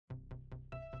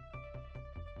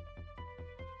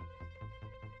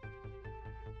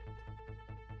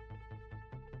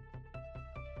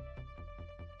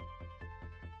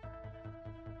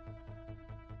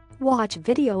Watch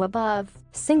video above.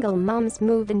 Single moms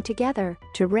move in together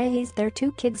to raise their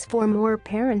 2 kids. For more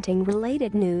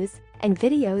parenting-related news and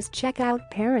videos, check out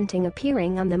Parenting.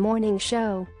 Appearing on the morning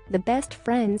show, the best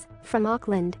friends from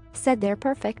Auckland said their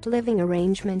perfect living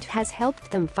arrangement has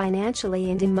helped them financially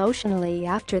and emotionally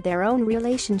after their own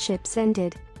relationships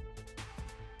ended.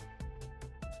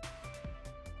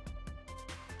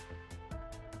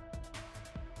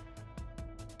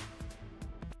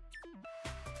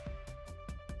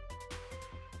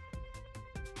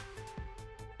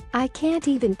 "I can't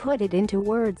even put it into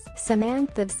words,"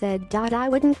 Samantha said. "I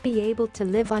wouldn't be able to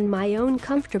live on my own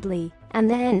comfortably, and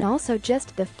then also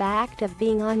just the fact of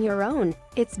being on your own,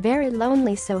 it's very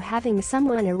lonely, so having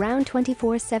someone around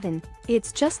 24/7,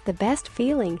 it's just the best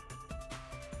feeling."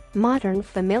 Modern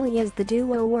familias, the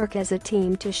duo work as a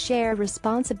team to share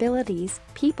responsibilities.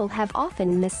 People have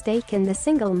often mistaken the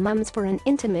single mums for an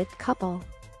intimate couple.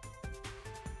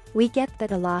 "We get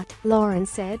that a lot," Lauren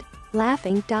said,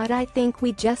 laughing. "I think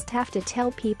we just have to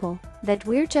tell people that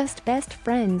we're just best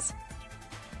friends."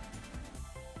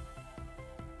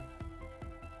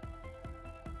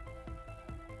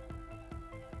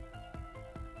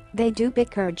 "They do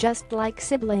bicker just like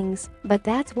siblings, but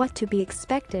that's what to be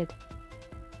expected."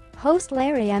 Host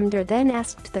Larry Emder then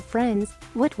asked the friends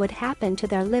what would happen to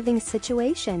their living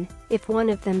situation if one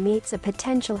of them meets a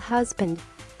potential husband.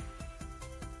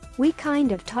 "We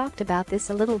kind of talked about this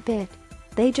a little bit.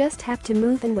 They just have to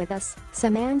move in with us,"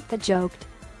 Samantha joked.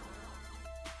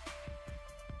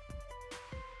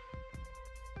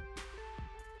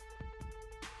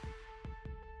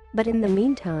 "But in the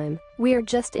meantime, we're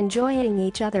just enjoying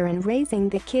each other and raising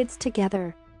the kids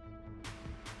together."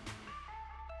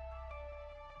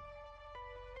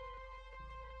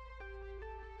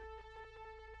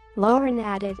 Lauren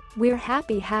added, "We're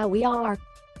happy how we are.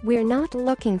 We're not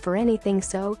looking for anything,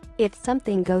 so if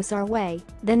something goes our way,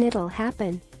 then it'll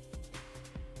happen."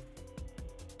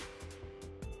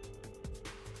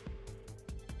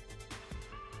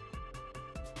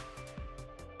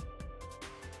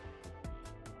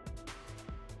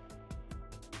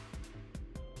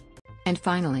 And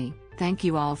finally, thank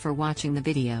you all for watching the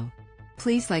video.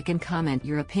 Please like and comment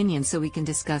your opinion so we can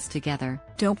discuss together.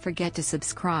 Don't forget to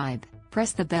subscribe,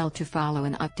 press the bell to follow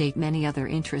and update many other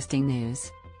interesting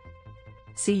news.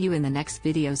 See you in the next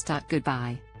videos.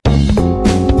 Goodbye.